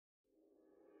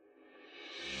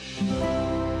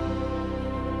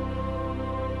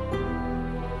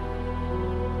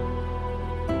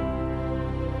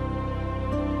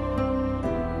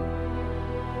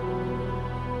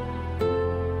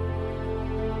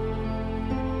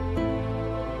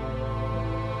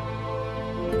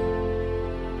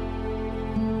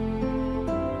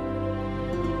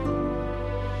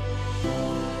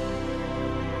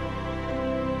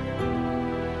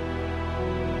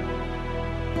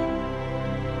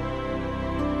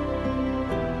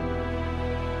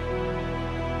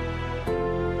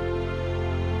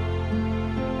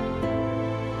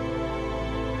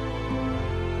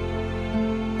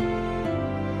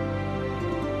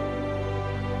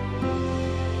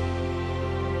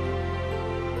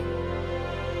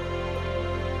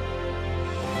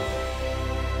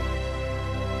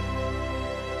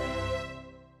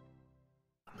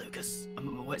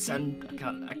wits end.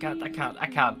 I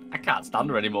can't stand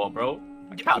her anymore, bro.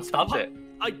 I can't stand it.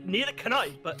 Neither can I,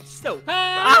 but still.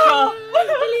 Hello.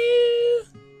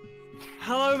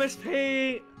 Hello, Miss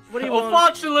P. What do you want?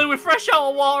 Unfortunately, we're fresh out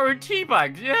of water and tea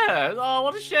bags. Yeah. Oh,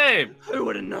 what a shame. Who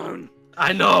would have known?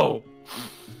 I know.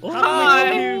 How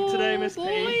do we help you today, Miss P?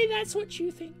 Boy, that's what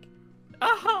you think.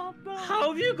 No. How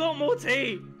have you got more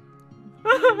tea?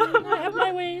 I have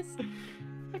my ways.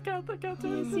 I can't do Yes,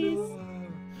 this. yes.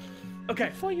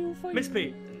 Okay, For you. Miss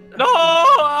P. No!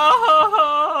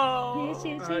 Yes,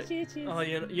 yes, Alright. yes, yes. Oh,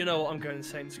 you know what? I'm going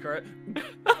insane. Screw it.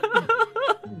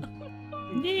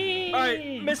 Yeah. All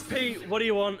right, Miss P. What do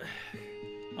you want?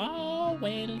 Oh,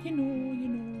 well, you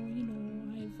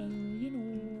know, I've,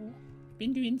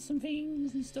 been doing some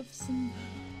things and stuff.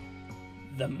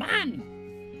 The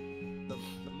man.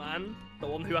 The man, the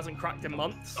one who hasn't cracked in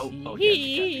months. Oh,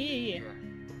 Yeah.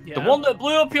 Yeah. The one that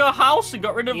blew up your house and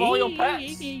got rid of all your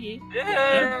pets. Yeah.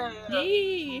 Yeah.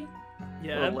 Yeah.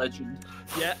 Yeah. What a legend.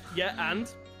 Yeah,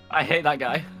 and I hate that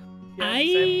guy. yeah,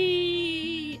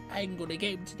 same. I'm gonna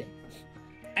get him today.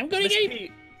 I'm gonna Miss get him.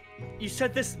 P, you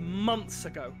said this months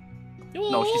ago.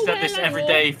 No, she said this every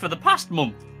day for the past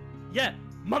month. Yeah,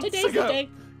 months Today's ago. the day.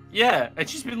 Yeah, and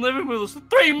she's been living with us for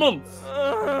 3 months.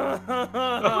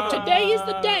 Today is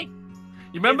the day.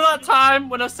 You remember that time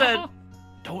when I said,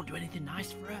 don't do anything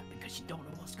nice for her because you don't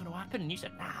know what's going to happen? And you said,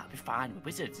 nah, I'll be fine with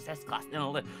wizards, it's S-class and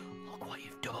all that. Look what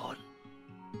you've done.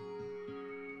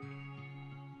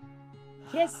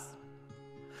 Yes.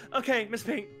 Okay, Miss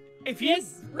P, if you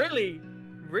Yes. really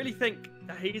think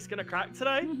that he's gonna crack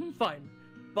today, fine.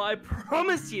 But I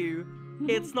promise you,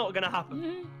 it's not gonna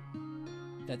happen.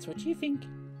 That's what you think.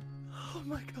 Oh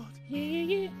my god,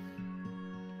 Yeah.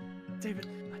 David.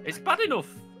 It's bad enough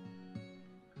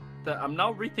that I'm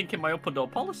now rethinking my open door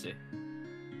policy.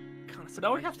 So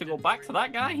now we have to go back to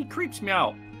that guy. He creeps me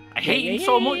out. I hate him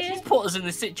so much. He's put us in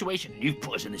this situation. You've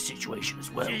put us in this situation as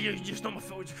well. It's not my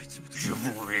fault.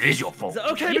 It is your fault.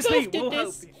 Okay, You Miss P, both did we'll help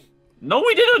this. you. No,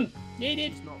 we didn't. They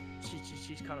did. She's not.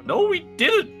 She's kind of. No, we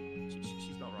didn't.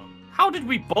 She's not wrong. How did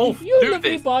we both You do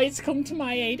lovely this? boys come to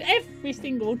my aid every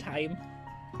single time.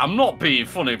 I'm not being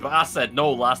funny, but I said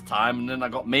no last time, and then I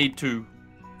got made to.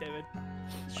 David,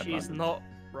 she's not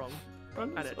wrong,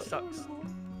 and it sucks.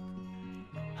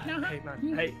 Hey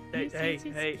man, hey,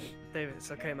 David,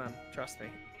 it's okay, man. Trust me,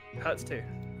 it hurts too.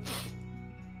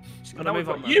 Just gotta Now we've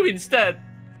move on, got man. you instead.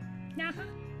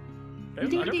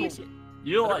 Indeed.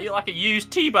 You're like a used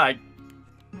tea bag.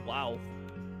 Wow.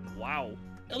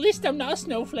 At least I'm not a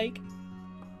snowflake.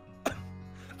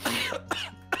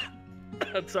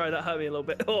 I'm sorry, that hurt me a little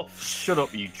bit. Oh. Shut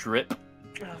up, you drip.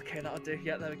 Okay, that'll do.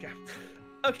 Yeah, there we go.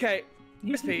 Okay,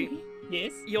 Miss P,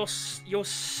 Yes. you're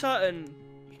certain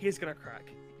he's gonna crack?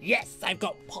 Yes, I've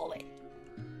got Polly.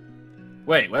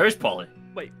 Wait, where is Polly?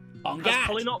 Wait, On has guard.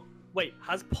 Polly not? Wait,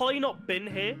 has Polly not been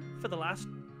here for the last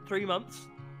 3 months?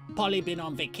 Polly been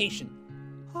on vacation.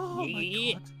 Oh Yeah. my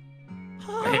Wait,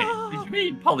 god. what do you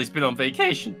mean? Polly's been on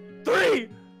vacation. 3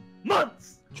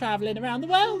 months. Traveling around the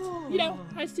world. You know,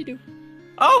 as to do.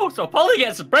 Oh, so Polly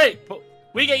gets a break, but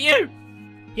we get you.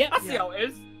 Yep. I see how it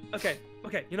is. Okay,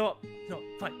 you know what?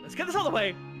 Fine. Let's get this out of the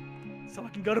way, so I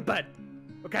can go to bed.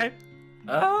 Okay?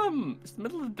 It's the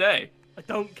middle of the day. I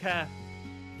don't care.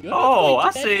 You're Oh, not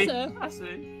I going to see. bed, sir. I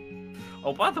see.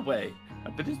 Oh, by the way,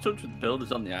 I've been in touch with the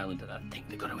builders on the island, and I think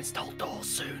they're going to install doors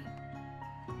soon.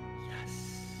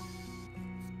 Yes.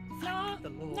 Nah, The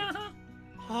Lord. nah.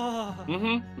 Ah.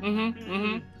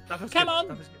 That was Come good. on.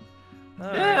 That was good.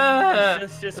 Alright, Yeah.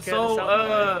 Let's just get So, this out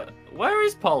of the way. where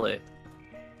is Polly?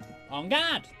 On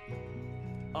guard.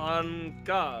 On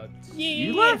guard.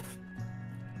 Yeah.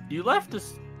 You left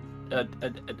us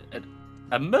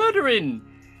a murdering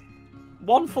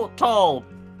 1 foot tall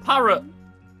parrot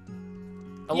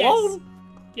alone.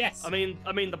 Yes. I mean,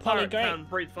 the Polly pirate Gray. can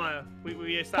breathe fire.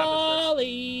 We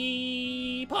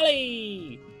established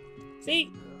Polly.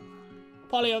 See?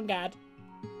 Polly on guard.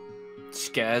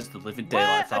 Scares the living this. Where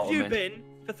daylights out have of you me. been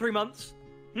for 3 months?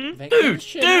 Dude,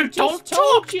 Vacation, I don't just talk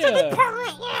told to you. the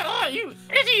parrot like that, you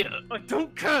idiot! I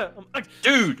don't care.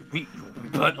 Dude, we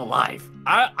burnt alive.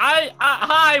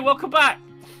 Hi, welcome back.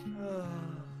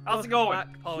 How's it going?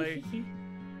 Back, Polly.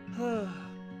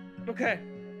 Okay.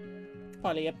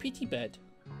 Polly, a pretty bird.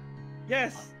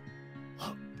 Yes.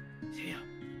 Look, it's here.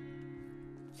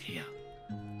 It's here.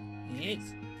 Yes.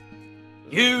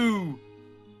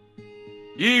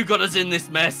 You got us in this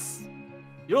mess.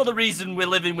 You're the reason we're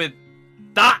living with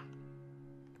that.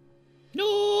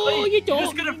 No, Hey, you don't.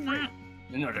 just gonna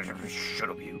No, shut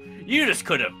up, you. You just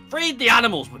could have freed the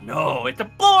animals, but no, it's to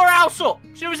blow her house up.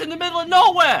 She was in the middle of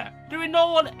nowhere, doing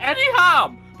no one any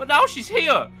harm. But now she's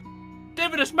here.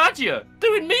 Divinus Magia,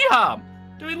 doing me harm,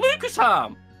 doing Lucas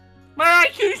harm. My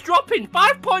IQ's dropping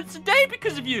 5 points a day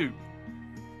because of you.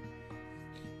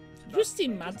 You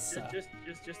seem mad, sir. Just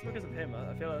because of him.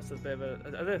 I feel like that's a bit of a.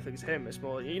 I don't think it's him. It's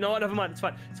more. You know what? Never mind. It's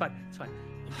fine. It's fine. It's fine.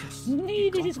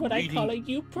 This is what I call a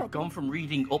you problem. You've gone from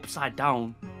reading upside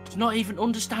down to not even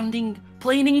understanding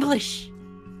plain English.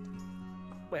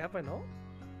 Wait, have I not?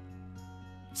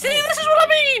 See, this is what I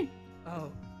mean.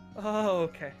 Oh,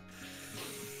 okay.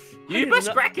 You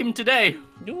best crack him today.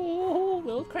 No,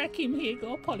 we'll crack him. Here,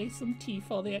 go polish some tea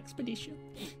for the expedition.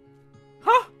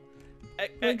 Huh?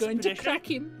 We're going to crack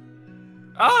him.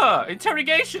 Ah,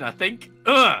 interrogation, I think.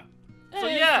 So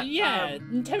yeah,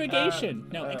 interrogation.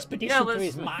 No, expedition to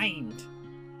his mind.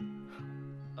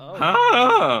 Oh.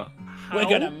 Ah. We're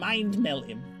gonna mind melt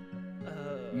him.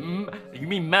 You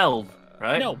mean meld,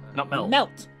 right? No, not melt.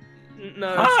 Melt.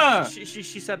 No,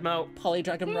 she said melt.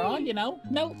 Polydragon Raw, you know,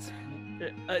 melt.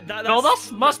 No,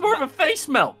 that's more of a face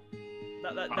melt.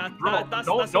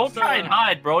 Don't try and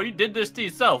hide, bro. You did this to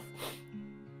yourself.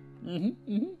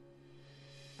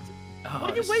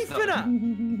 What are you waving at?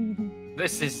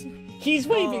 This is... He's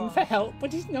waving for help,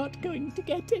 but he's not going to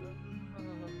get it.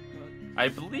 I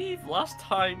believe last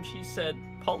time she said,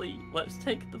 Polly, let's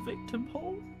take the victim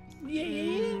home.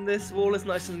 Yeah. This wall is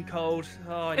nice and cold.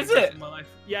 Oh, I need Is this it? in my life.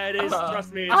 Yeah, it is.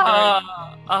 Trust me. It's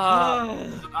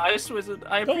Nice wizard.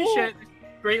 I appreciate it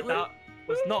greatly. That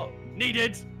was not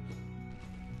needed.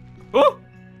 Oh!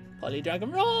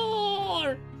 Polydragon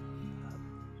Roar!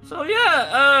 So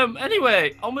yeah,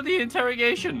 anyway, on with the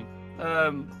interrogation.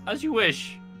 As you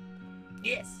wish.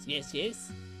 Yes.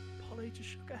 Polly just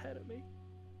shook her head at me.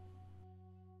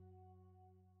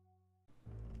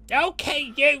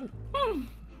 Okay, you!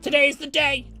 Today's the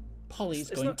day! Polly's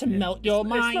going to melt your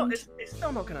mind. It's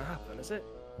still not going to happen, is it?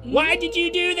 Why did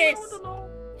you do this? I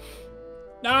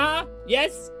don't know.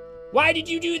 Yes? Why did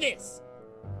you do this?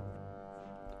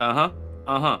 Uh-huh.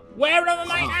 Where are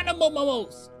my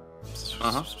animals?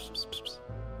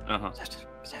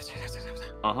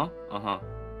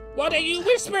 What are you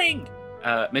whispering?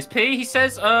 Miss P, he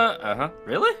says,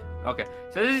 really? Okay.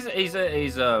 So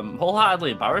he's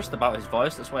wholeheartedly embarrassed about his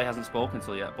voice. That's why he hasn't spoken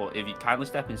till yet. But if you kindly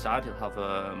step inside,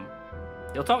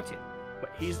 he'll talk to you.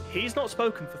 But he's not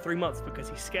spoken for 3 months because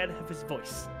he's scared of his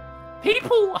voice.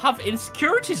 People have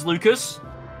insecurities, Lucas.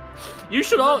 You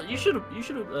should know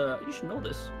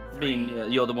this.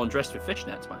 Being you're the one dressed with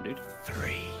fishnets, my dude.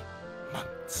 3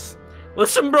 months.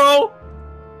 Listen, bro.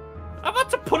 I've had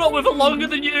to put up with her longer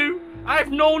than you.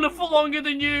 I've known her for longer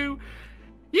than you.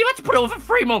 You've had to put up with her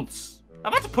 3 months.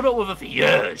 I've had to put up with her for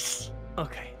years.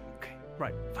 Okay.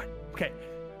 Right, fine. Okay.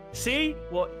 See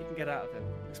what you can get out of him,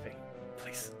 XP.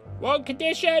 Please. One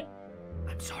condition.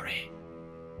 I'm sorry.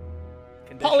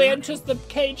 Polly enters the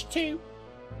cage too.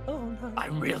 Oh, no.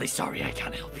 I'm really sorry I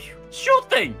can't help you. Sure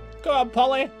thing. Go on,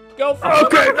 Polly. Go for it.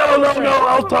 Okay, no,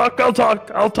 I'll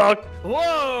talk.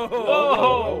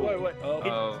 Whoa! Wait.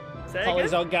 Say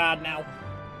Polly's again? on guard now.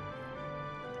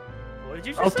 What did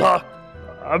you I'll say? talk.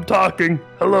 I'm talking.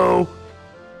 Hello.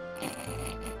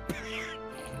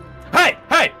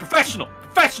 Hey, professional. You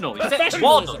said Professionalism.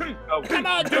 well done. Come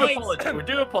on, boys. We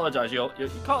do apologise. You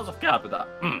caught us off guard with that.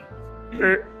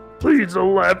 Please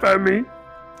don't laugh at me.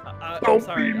 Don't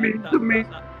sorry, be mean to me.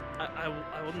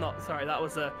 I will not. Sorry, that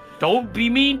was a... Don't be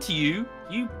mean to you.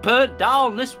 You burnt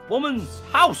down this woman's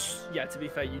house. Yeah, to be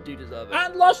fair, you do deserve it.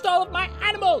 And lost all of my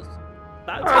animals.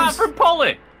 That's Apart from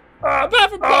Polly. Apart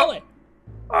from Polly.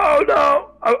 Oh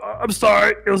no! I'm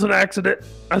sorry. It was an accident.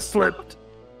 I slipped.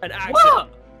 an accident. What?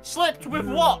 Slipped with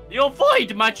what? Your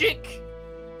void magic?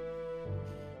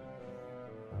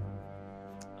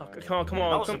 Oh, come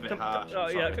on. That was a bit harsh. Oh,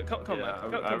 yeah, Sorry. come Yeah,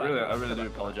 back. I really do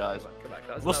apologise. Come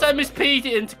back. We'll send Miss P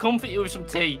in to comfort you with some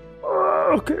tea.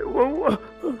 Okay. Well,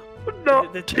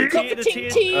 no. The tea. tea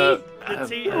is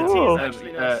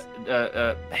actually nice.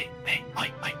 Hey,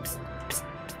 psst,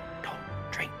 don't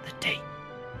drink the tea.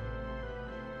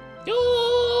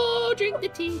 Oh, drink the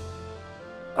tea.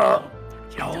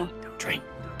 Don't drink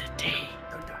the tea.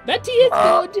 That tea is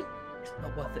good. It's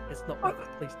not worth it. It's not worth it.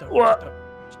 Please don't. What?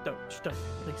 Just don't.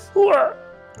 Please.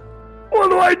 What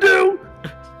do I do?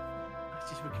 It's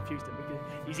just we confused him.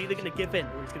 He's either going to give in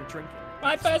or he's going to drink it.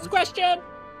 My first question.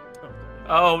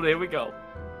 Oh, there we go.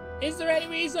 Is there any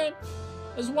reason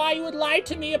as why you would lie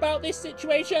to me about this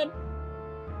situation?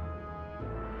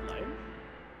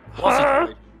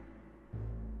 Huh?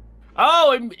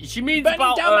 Oh, she means Burning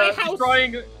about down my house.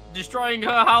 destroying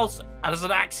her house as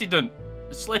an accident.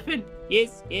 Slipping.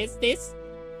 Yes, this.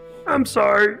 I'm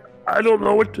sorry. I don't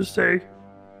know what to say.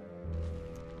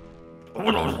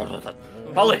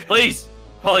 Polly, please.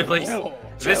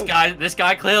 This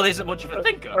guy clearly isn't much of a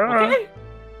thinker. Okay.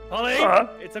 Polly,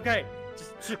 it's okay.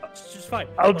 Just fine.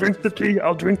 I'll drink the tea.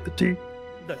 I'll drink the tea.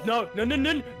 No. He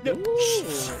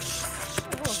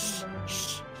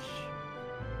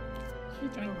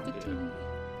drank the tea.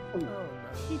 Oh, no.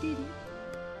 He did it.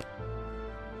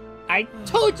 I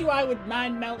told you I would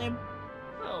mind melt him.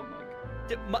 Oh my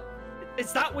god.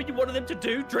 Is that what you wanted them to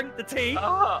do? Drink the tea?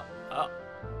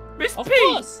 Miss Of P!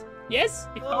 course. Yes?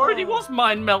 He already was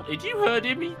mind melted. You heard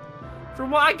him. From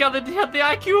what I gathered, he had the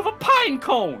IQ of a pine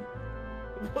cone.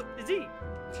 What is he?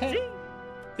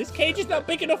 This cage is not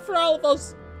big enough for all of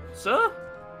us. Sir?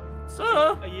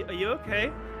 Sir? Are you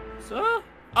okay? Sir?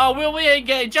 Oh, well, we ain't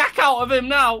getting Jack out of him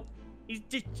now. He's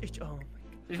just. Oh my god.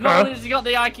 He's not only has he got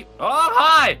the IQ. Oh,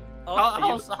 hi! Oh,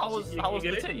 How was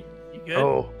the tea? You good?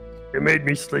 Oh, it made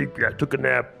me sleepy. I took a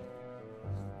nap.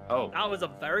 Oh. That was a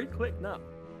very quick nap.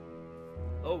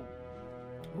 Oh.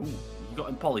 Ooh, you got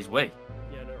in Polly's way.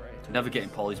 Yeah, no, right. Never get in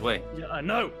Polly's way. Yeah, I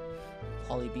know.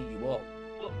 Polly beat you up.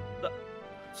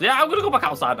 So yeah, I'm gonna go back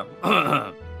outside now.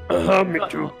 Me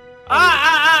too.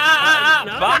 Back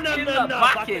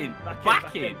in.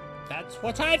 That's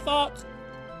what I thought.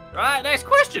 Right, next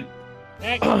question.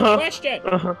 Next question.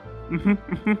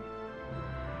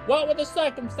 What were the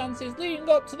circumstances leading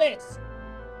up to this?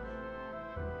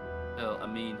 Well, I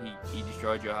mean, he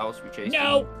destroyed your house. We chased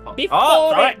No, him.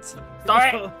 before it.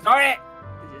 Sorry.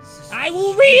 I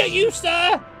will reel you,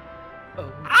 sir.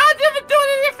 Oh. I never done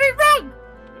anything wrong.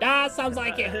 That sounds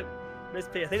like it. Miss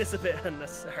P, I think it's a bit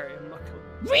unnecessary. I'm not gonna.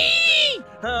 Ree!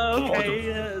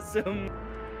 Okay, I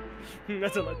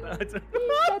don't like that. That's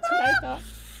what I thought.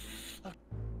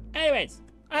 Anyways,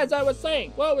 as I was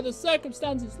saying, what were the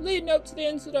circumstances leading up to the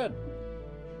incident?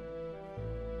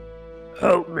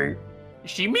 Help me.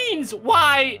 She means,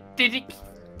 why did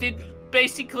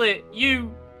basically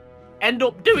you end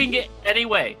up doing it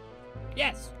anyway?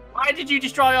 Yes. Why did you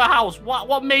destroy your house?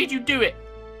 What made you do it?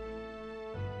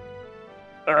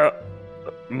 The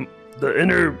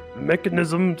inner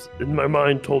mechanisms in my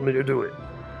mind told me to do it.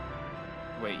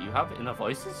 Wait, you have inner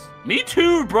voices? Me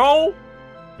too, bro.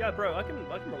 Yeah, bro, I can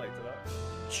relate to that.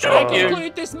 Shut I up, you.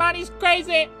 conclude this man is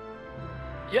crazy.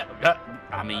 Yeah.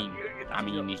 I mean,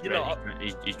 he's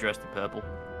dressed in purple.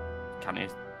 Can he?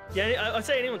 Yeah, I'd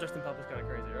say anyone dressed in purple is kind of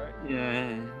crazy, right? Yeah.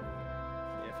 Yeah,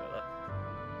 I feel that.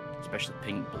 Especially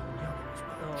pink, blue,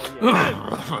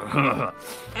 Oh,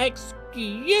 yeah.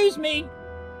 Excuse me.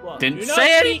 What? Didn't Do not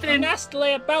say speak anything.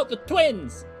 nastily about the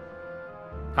twins.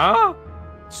 Huh?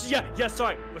 Yeah,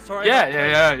 sorry. We're sorry.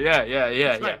 Yeah. Right. Who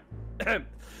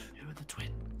are the twins?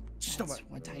 Just don't That's worry.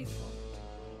 what I thought.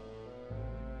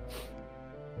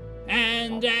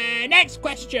 And next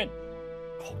question.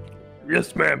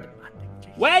 Yes, ma'am.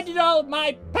 Where did all of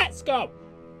my pets go?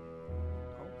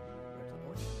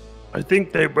 I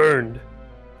think they burned.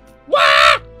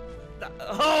 What?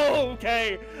 Oh,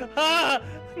 okay.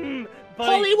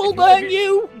 Polly will burn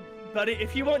you. Buddy,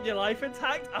 if you want your life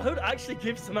intact, I would actually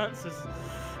give some answers.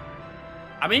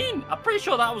 I mean, I'm pretty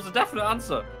sure that was a definite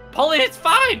answer. Polly, it's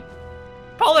fine.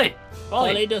 Polly.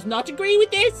 Polly does not agree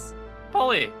with this.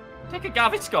 Polly, take a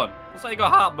Gaviscon. Looks like you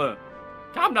got heartburn.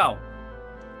 Calm down.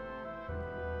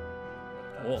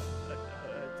 Oh.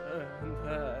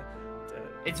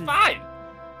 It's fine.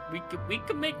 We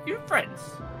can make new friends.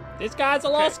 This guy's a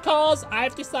lost cause.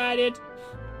 I've decided.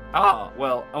 Ah,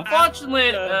 well,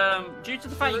 unfortunately, due to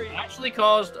the fact you actually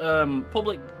caused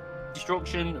public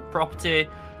destruction, property,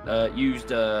 used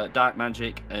dark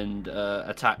magic, and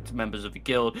attacked members of the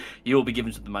guild, you will be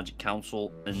given to the Magic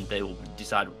Council, and they will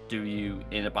decide what to do you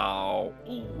in about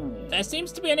There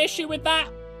seems to be an issue with that.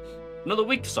 another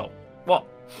week or so. What?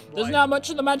 There's not much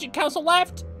of the Magic Council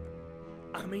left.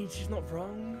 I mean, she's not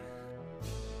wrong.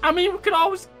 I mean, we could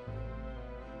always.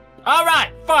 All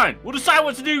right, fine. We'll decide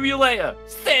what to do with you later.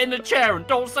 Sit in the chair and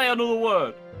don't say another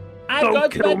word. I've Don't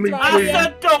got kill me, better I idea.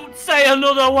 said don't say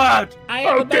another word. I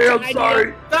have a Okay, better I'm idea.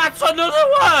 sorry. That's another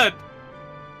word.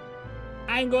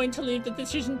 I'm going to leave the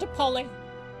decision to Polly.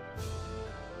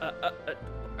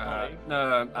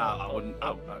 No, I wouldn't.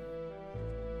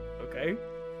 Okay.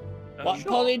 What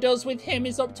Sure. Polly does with him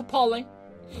is up to Polly.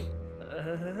 I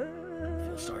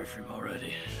feel sorry for him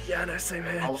already. Yeah, no, same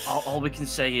here. All we can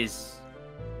say is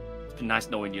it's been nice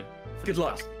knowing you. Good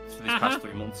luck. For these past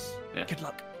 3 months. Yeah. Good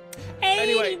luck.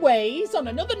 Anyways, Anyway. on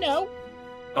another note,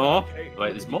 Oh, Okay.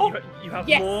 wait, there's more. You have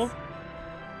Yes. more?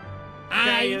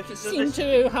 I yeah, seem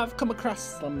to have come across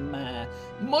some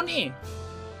money.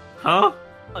 Huh?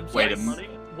 I'm Wait sorry, a money.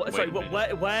 wait Sorry, a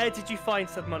minute. where did you find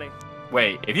said money?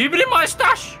 Wait, have you been in my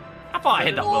stash? I thought I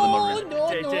hid that well in my room.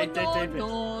 David.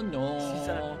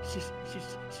 No. She's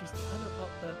talking about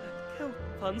the kill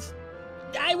funds.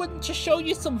 I want to show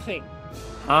you something.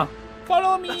 Huh?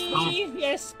 Follow me.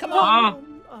 Yes, come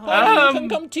on. Polly, you can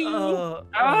come too. No,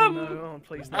 oh,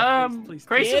 please, no, please.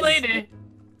 Crazy Yes. lady.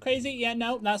 Crazy? Yeah,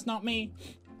 no, that's not me.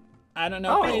 I don't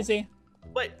know crazy.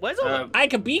 Wait, where's all I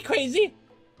could be crazy.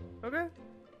 Okay.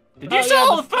 Did you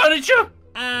sell all the furniture?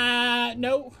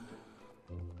 No.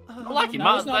 Not like it No,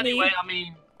 matters it's not me. anyway.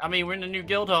 I mean, we're in a new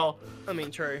guild hall. I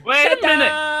mean, true. Wait a minute.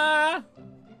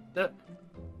 Ta-da!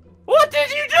 What did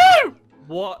you do?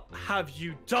 What have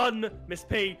you done, Miss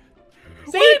P?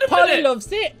 See, Wait a Polly minute.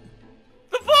 loves it.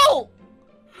 The vault.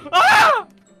 Ah!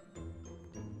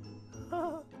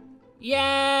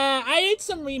 Yeah, I did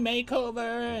some remake over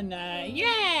and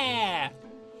yeah.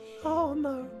 Oh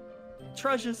no.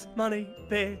 Treasures, money,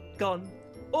 beer, gone.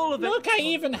 All of it. Look, I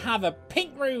even have a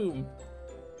pink room.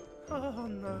 Oh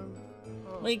no.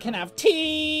 Oh. We can have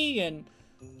tea and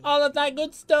all of that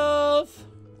good stuff.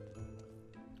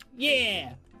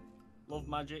 Yeah. Love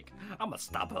magic. I'm a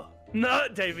stabber. No,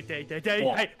 David,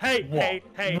 What?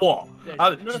 hey. What?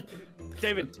 No,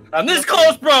 David. I'm this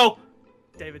close, bro.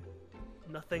 David,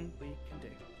 nothing we can do.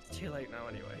 It's too late now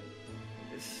anyway.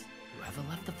 Whoever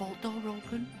left the vault door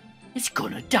open is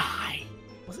gonna die.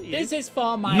 Was it you? This is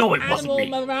for my No, it wasn't animal me.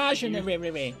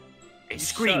 menagerie. It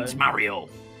screams So- Mario.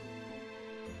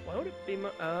 Why would it be my...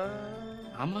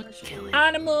 I'm a killer.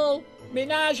 Animal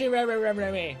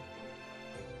menagerie.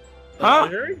 Huh?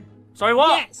 Menagerie? Sorry,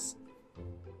 what? Yes.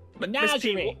 Miss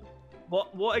P, Menagerie.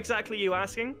 what exactly are you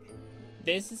asking?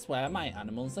 This is where my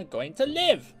animals are going to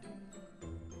live.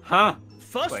 Huh?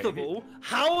 First Wait, of all,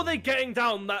 how are they getting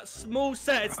down that small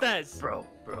set of stairs? Bro,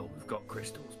 we've got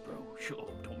crystals, bro. Shut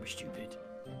up, don't be stupid.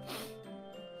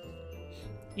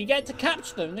 You get to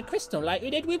capture them in the crystal like we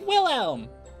did with Wilhelm.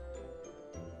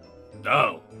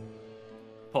 No.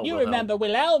 Poor You Wilhelm. remember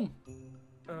Wilhelm?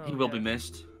 Oh, He will yeah. be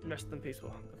missed. Rest in peace,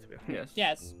 Will. Yes.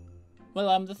 Yes.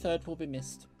 Wilhelm the Third will be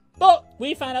missed. But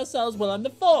we find ourselves Wilhelm the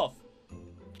Fourth.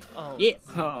 Oh. Yes.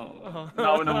 Oh.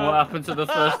 Now we know what happened to the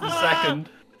first and second.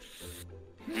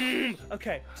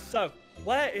 Okay, so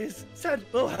where is said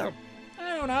Wilhelm?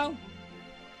 I don't know.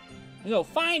 We go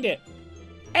find it.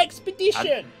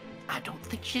 Expedition. I don't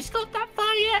think she's got that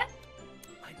far yet.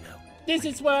 I know. This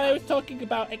is where I was talking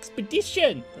about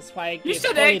expedition. That's why I You gave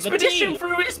said Polly the expedition tea.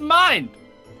 through his mind.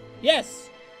 Yes.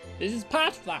 This is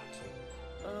part of that.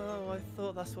 Oh, I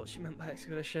thought that's what she meant by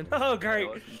expedition. Oh, great.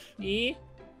 Yeah.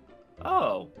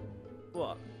 Oh.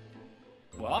 What?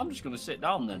 Well, I'm just gonna sit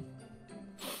down then.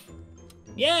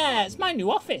 Yeah, it's my new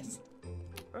office.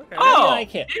 Okay. Oh,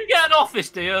 like it. you get an office,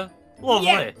 do you? Lovely.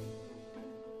 Yeah.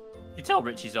 You tell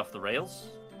Richie's off the rails.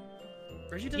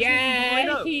 Reggie doesn't even Yeah,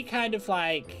 know. he kind of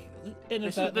like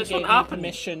inadvertently this gave would me happen.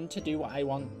 permission to do what I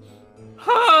want.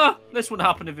 Ha! This would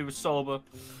happen if he was sober.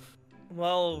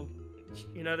 Well,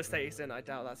 you know the state he's in. I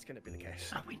doubt that's going to be the case.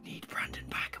 So we need Brandon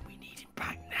back, and we need him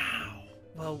back now.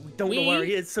 Well, we don't know where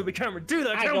he is, so we can't do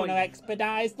that, I'm can gonna we?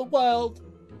 expedite the world.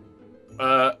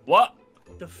 What?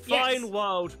 Define Yes.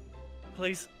 world,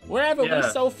 please. Wherever we Yeah.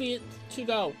 so feel to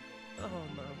go, Oh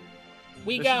no.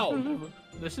 we This go.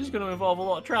 This is going to involve a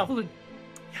lot of traveling.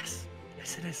 Yes.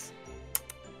 Yes, it is.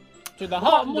 To the Lot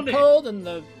hot of and the money. cold and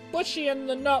the bushy and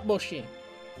the not bushy.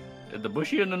 The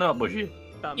bushy and the not bushy.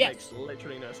 That Yes. makes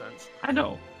literally no sense. I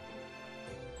know.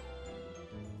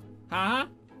 Haha.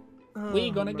 We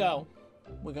Oh, gonna no. go.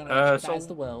 We're gonna expedite so-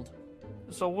 the world.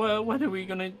 So when are we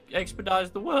going to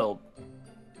expedite the world?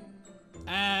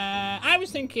 I was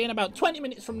thinking about 20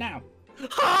 minutes from now.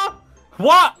 Ha!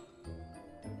 What?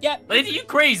 Yep. Lady, you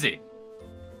crazy?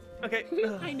 Okay.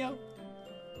 I know.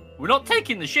 We're not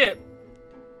taking the ship.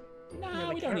 No, Yeah,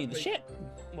 we don't need the really- ship.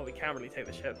 Well, we can't really take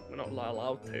the ship. We're not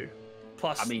allowed to.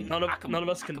 Plus, I mean, none I can- of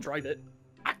us I can can- drive it.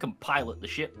 I can pilot the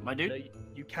ship, my dude. No,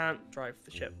 you can't drive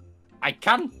the ship. I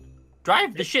can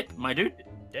drive the ship, my dude.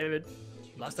 David,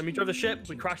 last time you drove the ship,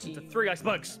 we crashed into 3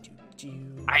 icebergs.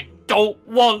 I don't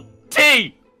want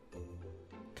tea.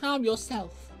 Calm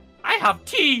yourself. I have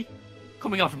tea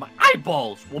coming out of my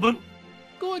eyeballs, woman.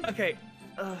 Good. Okay,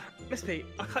 Miss P,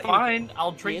 I cut you. Fine,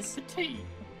 I'll drink Yes. the tea.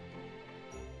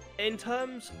 In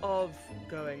terms of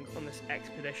going on this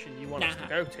expedition you want us to Nah.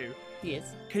 go to,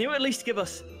 Yes. can you at least give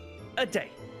us a day?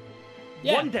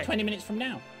 Yeah, One day. 20 minutes from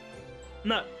now.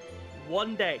 No,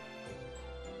 1 day.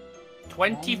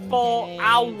 24 One day,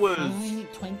 hours. fine,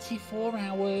 24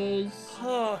 hours.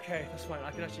 Oh, okay, that's fine.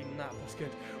 I can actually nap. That's good.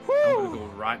 I'm Woo! gonna go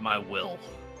write my will.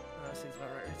 That seems about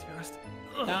right, to be honest.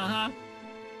 Uh-huh. Okay,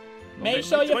 Make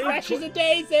sure you're 20 fresh as a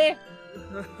daisy.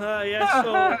 Yes,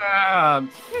 so...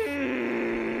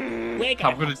 We're gonna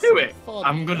I'm gonna have do some it. fun.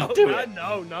 I'm gonna do it.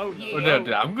 No.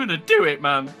 I'm gonna do it,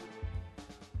 man.